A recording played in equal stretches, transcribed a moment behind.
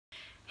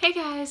Hey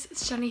guys,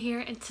 it's Jenny here,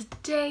 and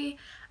today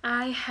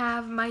I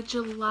have my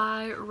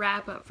July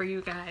wrap-up for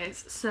you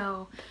guys.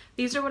 So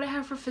these are what I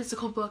have for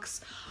physical books,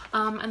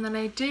 and then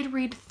I did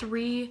read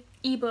 3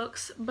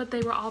 ebooks, but they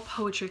were all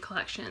poetry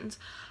collections.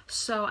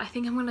 So I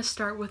think I'm going to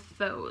start with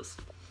those.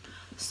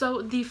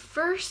 So the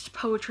first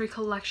poetry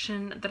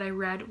collection that I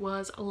read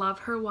was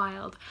Love Her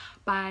Wild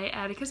by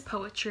Atticus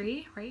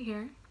Poetry, right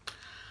here.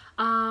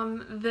 I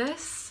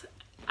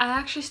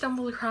actually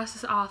stumbled across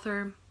this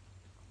author.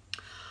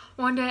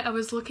 One day I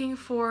was looking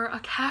for a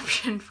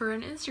caption for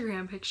an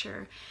Instagram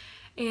picture,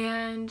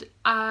 and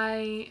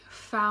I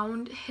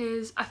found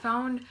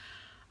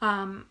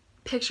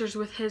pictures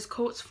with his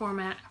quotes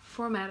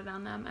formatted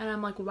on them, and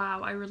I'm like,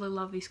 wow, I really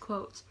love these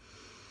quotes.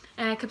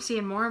 And I kept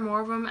seeing more and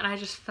more of them, and I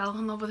just fell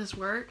in love with his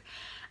work.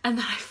 And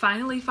then I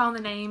finally found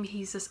the name.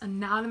 He's this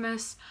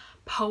anonymous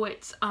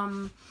poet.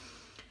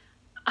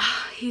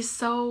 He's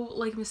so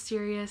like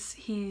mysterious.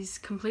 He's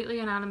completely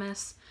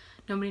anonymous.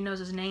 Nobody knows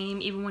his name.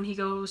 Even when he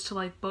goes to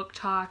like book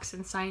talks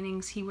and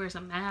signings, he wears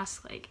a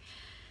mask. Like,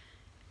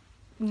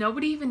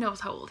 nobody even knows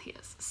how old he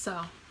is.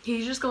 So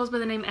he just goes by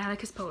the name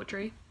Atticus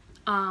Poetry.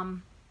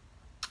 And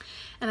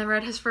I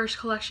read his first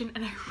collection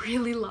and I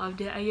really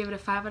loved it. I gave it a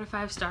 5 out of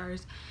 5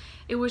 stars.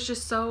 It was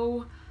just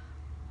so,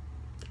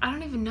 I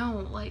don't even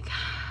know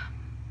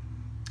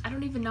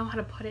how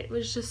to put it. It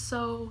was just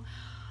so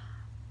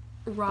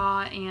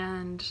raw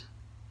and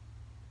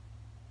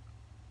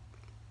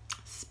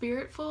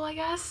spiritful, I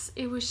guess.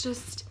 It was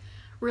just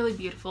really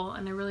beautiful,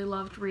 and I really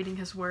loved reading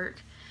his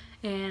work,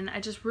 and I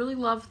just really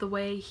loved the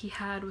way he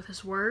had with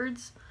his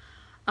words.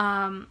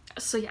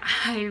 So yeah,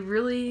 I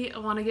really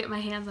want to get my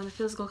hands on a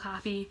physical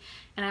copy,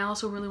 and I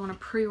also really want to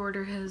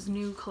pre-order his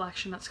new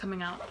collection that's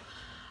coming out.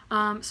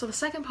 So the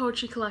second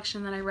poetry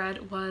collection that I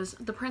read was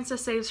The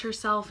Princess Saves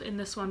Herself in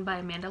This One by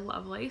Amanda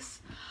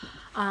Lovelace.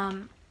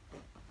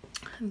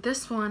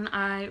 This one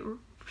I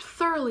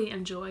thoroughly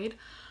enjoyed.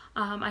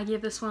 I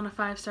gave this one a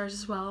 5 stars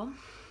as well.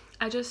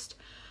 I just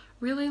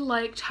really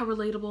liked how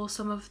relatable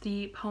some of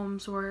the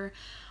poems were,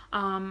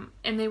 and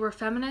they were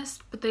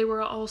feminist, but they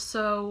were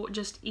also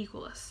just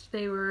equalist.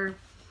 They were,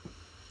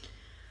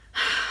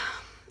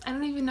 I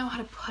don't even know how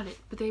to put it,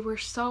 but they were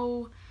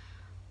so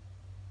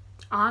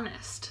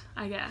honest,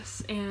 I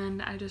guess,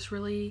 and I just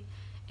really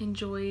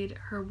enjoyed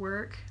her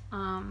work,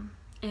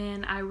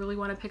 and I really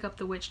want to pick up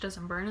The Witch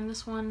Doesn't Burn in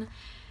this one,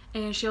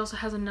 and she also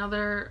has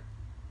another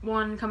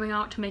one coming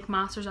out to make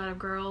monsters out of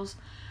girls,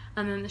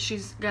 and then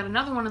she's got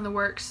another one in the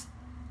works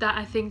that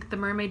I think the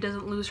mermaid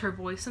doesn't lose her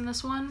voice in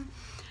this one.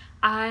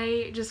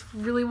 I just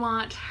really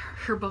want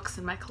her books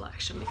in my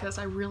collection because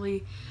I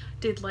really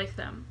did like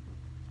them.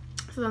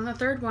 So then the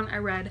third one I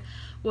read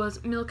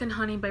was Milk and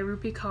Honey by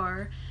Rupi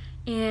Kaur,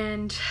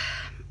 and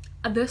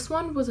this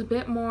one was a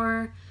bit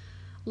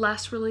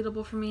less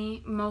relatable for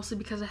me, mostly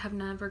because I have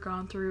never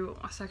gone through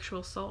a sexual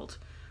assault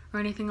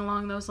or anything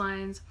along those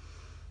lines,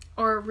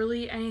 or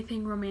really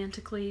anything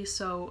romantically,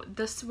 so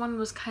this one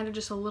was kind of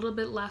just a little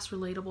bit less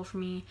relatable for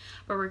me,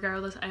 but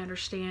regardless, I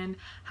understand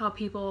how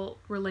people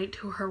relate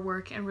to her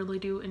work and really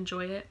do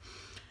enjoy it.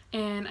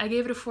 And I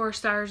gave it a 4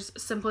 stars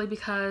simply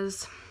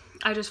because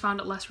I just found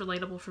it less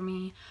relatable for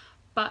me,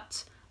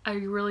 but I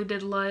really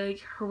did like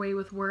her way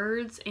with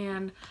words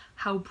and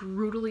how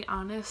brutally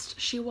honest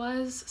she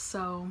was,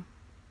 so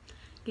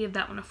gave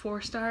that one a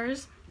 4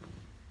 stars.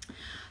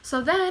 So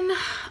then,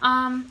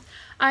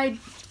 I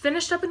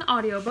finished up an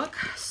audiobook,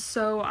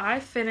 so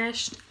I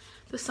finished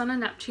The Sun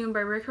and Neptune by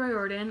Rick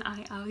Riordan.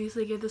 I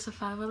obviously gave this a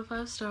 5 out of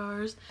 5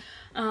 stars.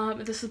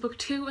 This is book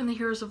 2 in the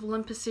Heroes of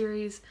Olympus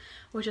series,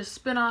 which is a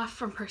spin-off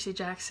from Percy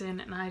Jackson,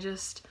 and I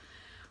just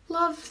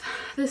love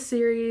this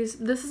series.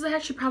 This is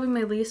actually probably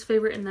my least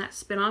favorite in that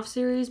spin-off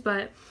series,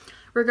 but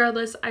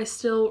regardless, I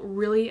still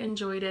really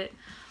enjoyed it.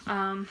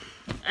 And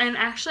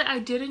actually, I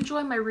did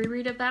enjoy my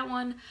reread of that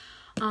one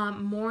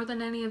more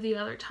than any of the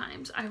other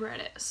times I read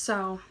it,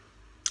 so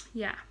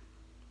yeah.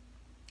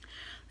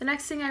 The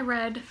next thing I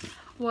reread,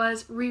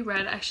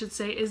 I should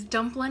say, is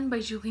Dumplin' by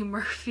Julie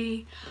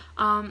Murphy.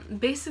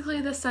 Basically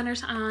this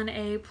centers on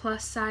a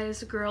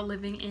plus-size girl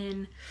living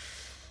in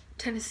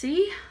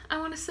Tennessee, I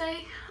want to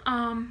say.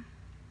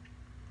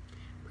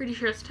 Pretty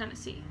sure it's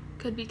Tennessee.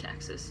 Could be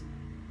Texas.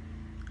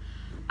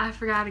 I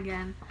forgot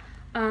again.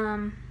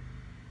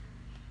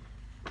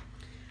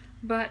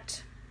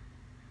 But,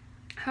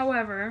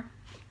 however,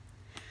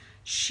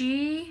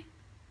 she,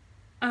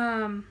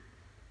 Buena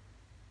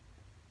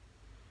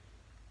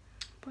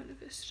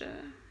Vista,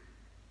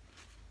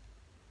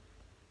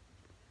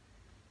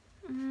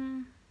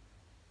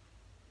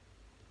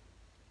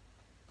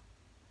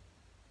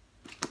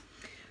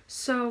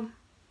 so,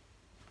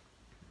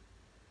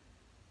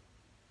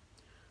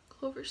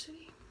 Clover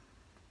City,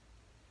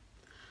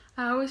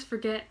 I always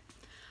forget,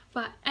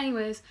 but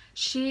anyways,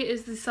 she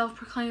is the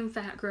self-proclaimed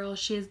fat girl.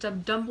 She is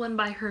dubbed Dumplin'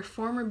 by her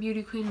former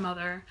beauty queen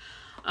mother.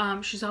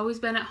 She's always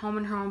been at home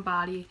in her own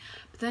body,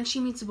 but then she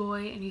meets a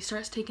boy and he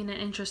starts taking an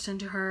interest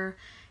into her,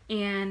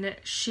 and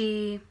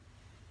she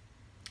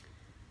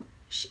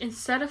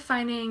instead of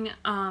finding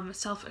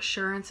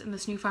self-assurance in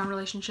this newfound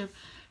relationship,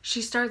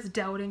 she starts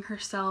doubting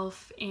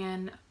herself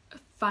and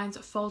finds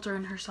a falter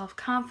in her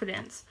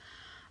self-confidence.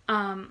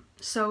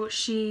 So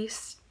she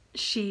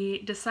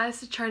decides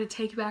to try to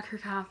take back her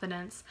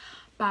confidence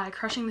by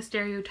crushing the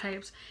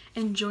stereotypes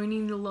and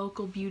joining the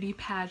local beauty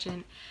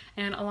pageant.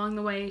 And along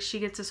the way, she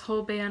gets this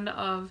whole band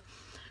of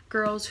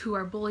girls who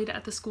are bullied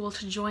at the school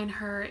to join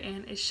her,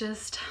 and it's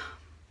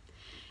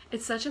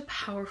such a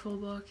powerful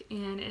book,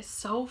 and it's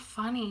so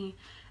funny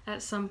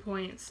at some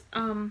points.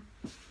 And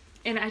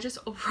I just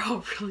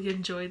overall really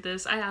enjoyed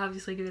this. I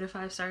obviously give it a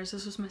 5 stars.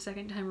 This was my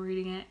second time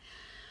reading it.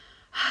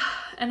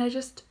 And I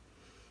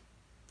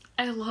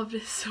loved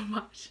it so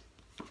much.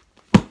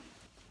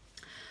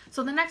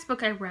 So the next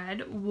book I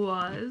read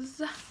was,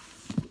 let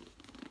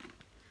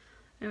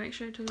me make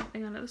sure I took a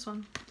thing out of this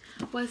one,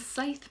 was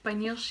Scythe by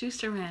Neil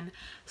Shusterman.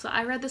 So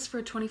I read this for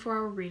a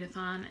 24-hour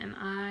readathon, and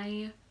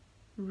I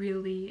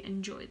really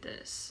enjoyed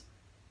this.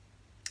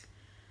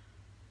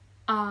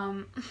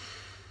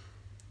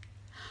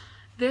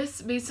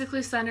 This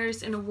basically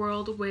centers in a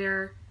world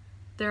where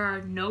there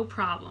are no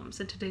problems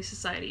in today's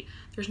society.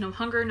 There's no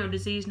hunger, no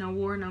disease, no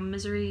war, no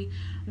misery.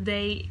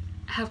 They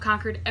have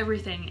conquered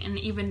everything, and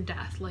even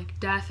death. Like,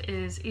 death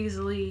is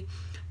easily,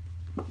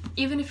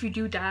 even if you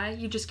do die,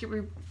 you just get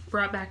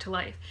brought back to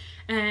life.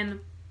 And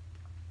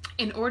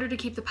in order to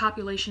keep the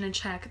population in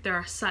check, there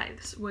are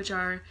scythes, which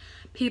are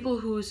people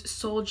whose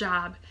sole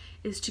job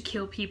is to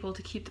kill people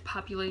to keep the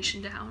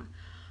population down.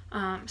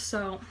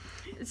 So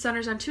it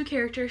centers on 2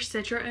 characters,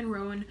 Citra and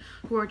Rowan,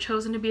 who are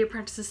chosen to be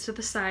apprentices to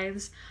the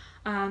scythes.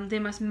 They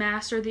must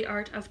master the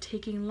art of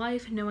taking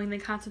life, knowing the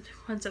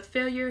consequence of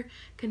failure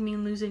could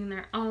mean losing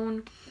their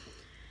own.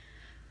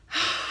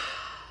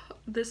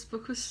 This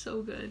book was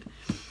so good.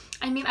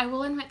 I mean, I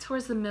will admit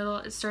towards the middle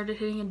it started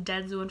hitting a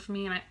dead zone for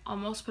me, and I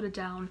almost put it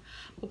down.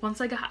 But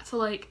once I got to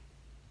like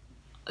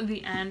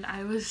the end,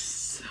 I was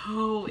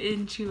so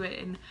into it,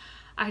 and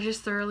I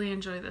just thoroughly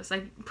enjoyed this.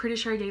 I'm pretty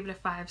sure I gave it a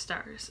 5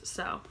 stars,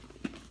 so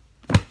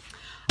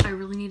I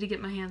really need to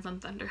get my hands on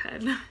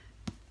Thunderhead.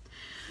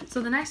 So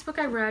the next book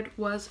I read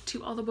was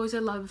To All the Boys I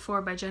Loved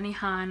Before by Jenny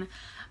Han.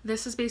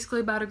 This is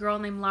basically about a girl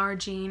named Lara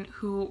Jean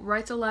who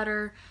writes a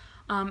letter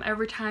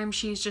every time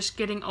she's just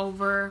getting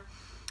over,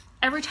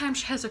 every time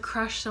she has a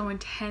crush so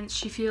intense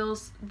she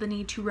feels the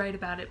need to write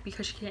about it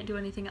because she can't do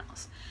anything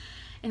else.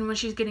 And when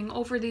she's getting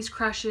over these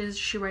crushes,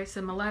 she writes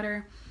them a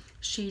letter,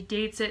 she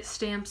dates it,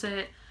 stamps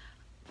it,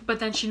 but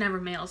then she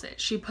never mails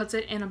it. She puts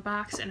it in a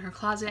box in her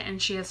closet,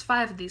 and she has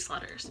 5 of these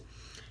letters.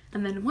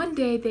 And then one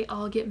day they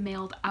all get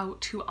mailed out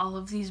to all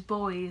of these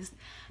boys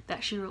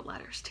that she wrote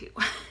letters to.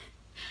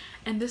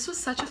 And this was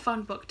such a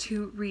fun book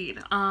to read.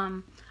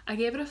 I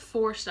gave it a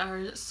 4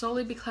 stars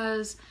solely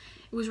because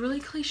it was really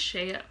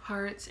cliche at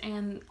parts,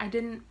 and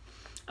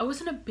I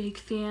wasn't a big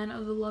fan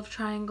of the love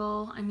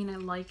triangle. I mean, I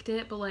liked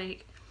it, but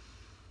like,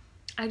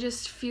 I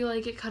just feel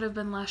like it could have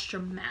been less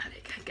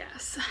dramatic, I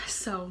guess.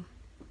 So,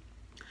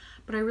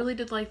 but I really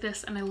did like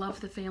this, and I love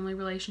the family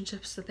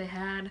relationships that they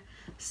had.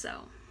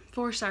 So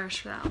 4 stars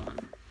for that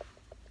one.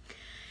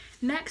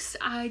 Next,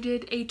 I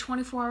did a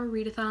 24-hour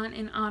readathon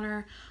in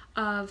honor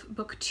of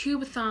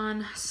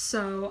Booktubeathon.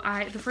 So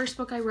the first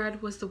book I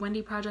read was The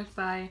Wendy Project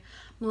by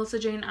Melissa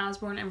Jane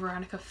Osborne and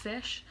Veronica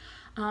Fish.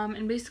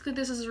 And basically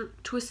this is a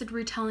twisted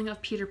retelling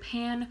of Peter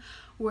Pan,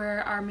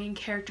 where our main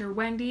character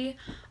Wendy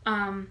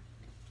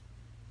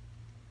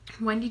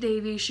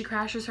Davy, she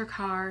crashes her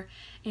car,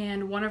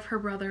 and one of her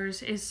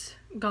brothers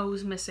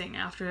goes missing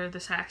after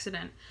this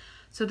accident.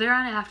 So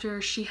thereon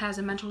after, she has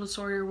a mental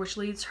disorder which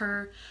leads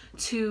her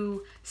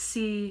to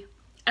see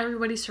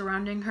everybody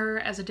surrounding her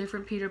as a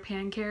different Peter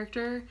Pan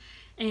character,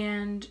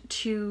 and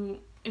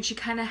she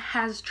kind of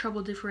has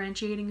trouble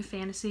differentiating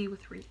fantasy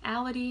with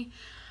reality.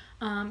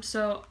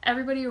 So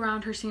everybody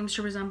around her seems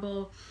to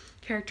resemble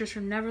characters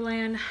from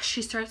Neverland.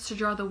 She starts to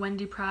draw the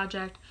Wendy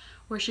Project,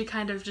 where she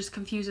kind of just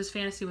confuses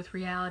fantasy with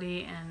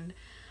reality, and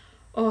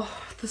oh,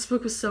 this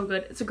book was so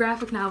good. It's a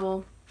graphic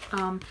novel,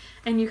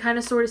 and you kind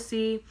of sort of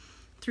see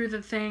through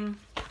the thing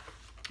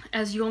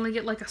as you only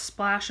get like a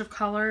splash of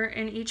color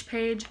in each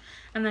page,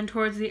 and then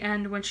towards the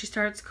end when she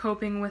starts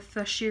coping with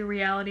the sheer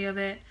reality of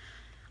it,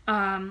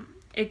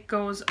 it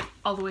goes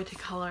all the way to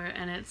color,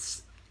 and it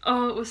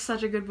was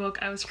such a good book.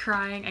 I was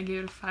crying. I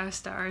gave it 5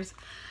 stars.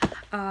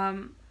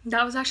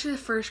 That was actually the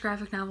first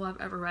graphic novel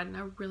I've ever read, and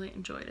I really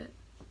enjoyed it.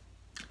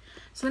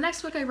 So the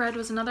next book I read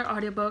was another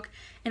audiobook,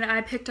 and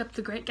I picked up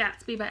The Great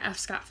Gatsby by F.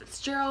 Scott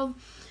Fitzgerald.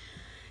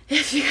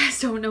 If you guys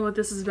don't know what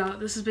this is about,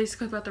 this is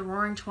basically about the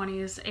Roaring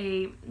 20s.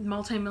 A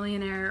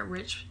multi-millionaire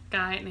rich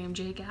guy named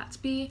Jay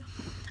Gatsby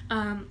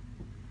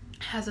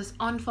has this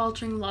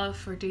unfaltering love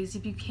for Daisy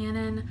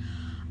Buchanan.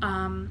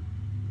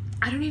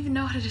 I don't even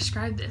know how to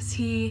describe this.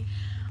 He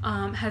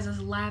has this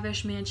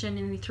lavish mansion,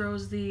 and he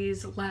throws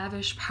these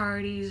lavish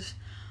parties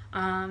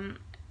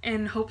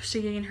in hopes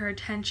to gain her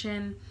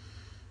attention.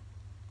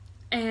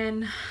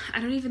 And I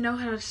don't even know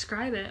how to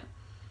describe it.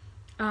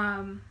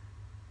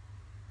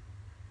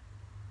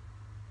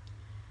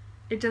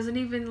 It doesn't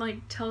even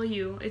like tell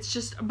you. It's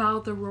just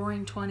about the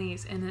Roaring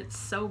 20s, and it's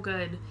so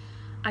good.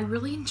 I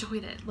really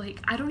enjoyed it. Like,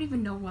 I don't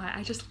even know why.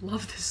 I just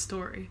love this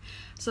story.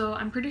 So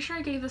I'm pretty sure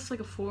I gave this like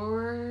a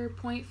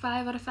 4.5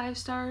 out of 5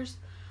 stars.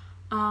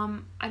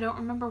 I don't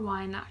remember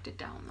why I knocked it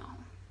down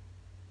though.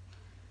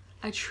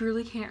 I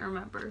truly can't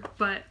remember,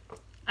 but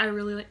I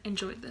really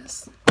enjoyed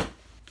this.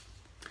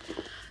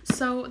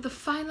 So the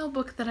final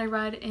book that I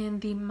read in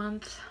the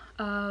month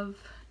of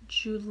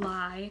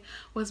July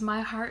was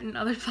My Heart and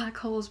Other Black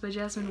Holes by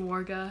Jasmine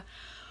Warga.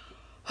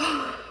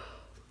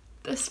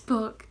 This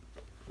book,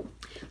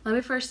 let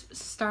me first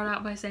start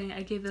out by saying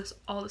I gave this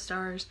all the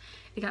stars.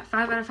 It got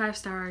 5 out of 5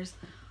 stars.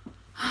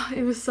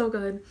 It was so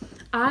good.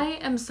 I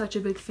am such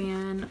a big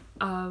fan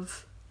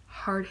of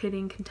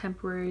hard-hitting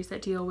contemporaries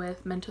that deal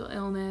with mental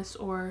illness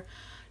or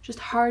just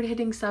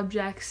hard-hitting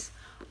subjects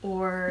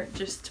or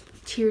just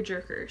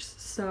tearjerkers.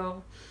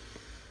 So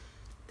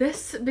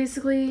this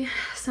basically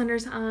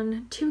centers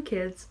on 2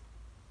 kids,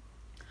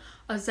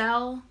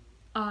 Azelle,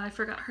 I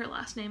forgot her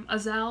last name,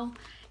 Azelle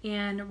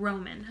and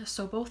Roman.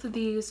 So both of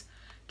these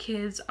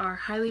kids are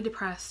highly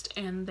depressed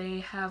and they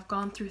have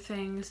gone through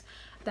things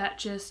that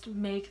just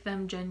make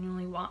them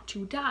genuinely want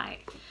to die.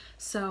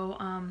 So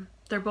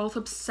they're both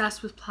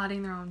obsessed with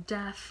plotting their own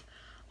death.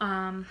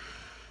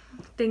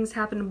 Things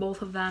happen to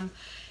both of them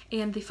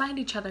and they find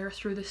each other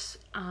through this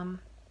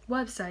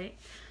website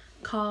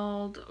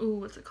called,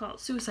 what's it called?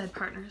 Suicide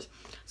Partners.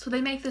 So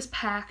they make this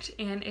pact,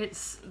 and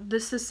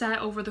this is set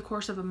over the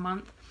course of a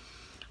month.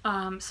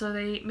 So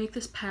they make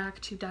this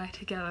pact to die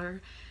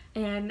together,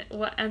 and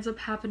what ends up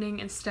happening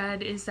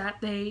instead is that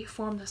they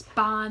form this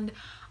bond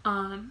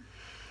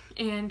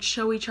and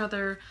show each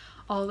other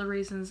all the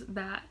reasons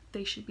that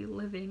they should be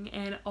living.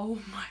 And oh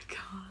my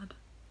god,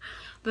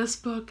 this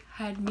book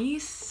had me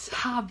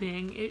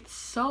sobbing. It's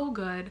so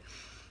good.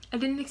 I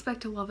didn't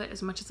expect to love it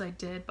as much as I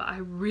did, but I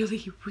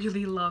really,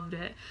 really loved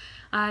it.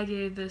 I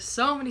gave this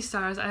so many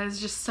stars. I was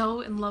just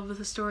so in love with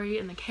the story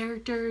and the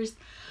characters.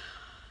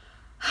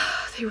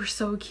 They were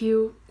so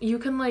cute. You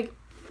can, like,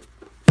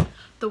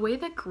 the way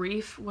that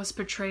grief was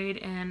portrayed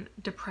and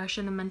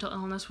depression and mental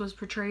illness was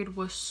portrayed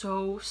was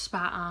so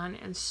spot on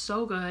and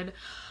so good.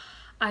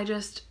 I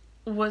just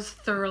was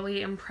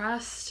thoroughly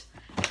impressed,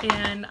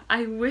 and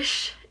I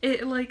wish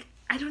it, like,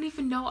 I don't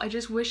even know. I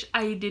just wish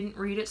I didn't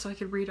read it so I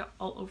could read it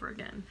all over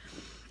again,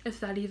 if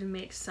that even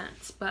makes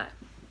sense. But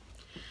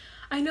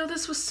I know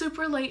this was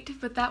super late,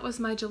 but that was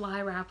my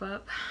July wrap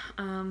up.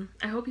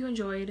 I hope you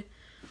enjoyed.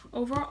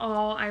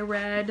 Overall, I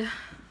read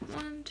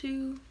 1,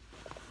 2,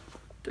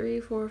 3,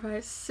 4,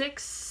 5,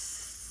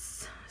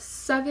 6,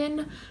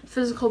 7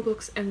 physical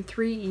books and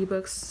 3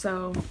 ebooks,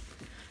 so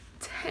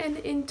 10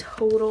 in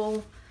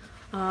total.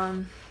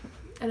 And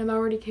I'm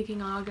already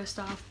kicking August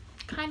off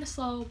kind of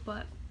slow,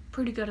 but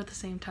pretty good at the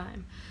same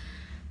time.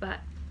 But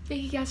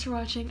thank you guys for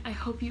watching. I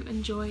hope you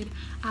enjoyed.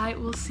 I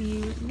will see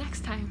you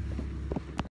next time.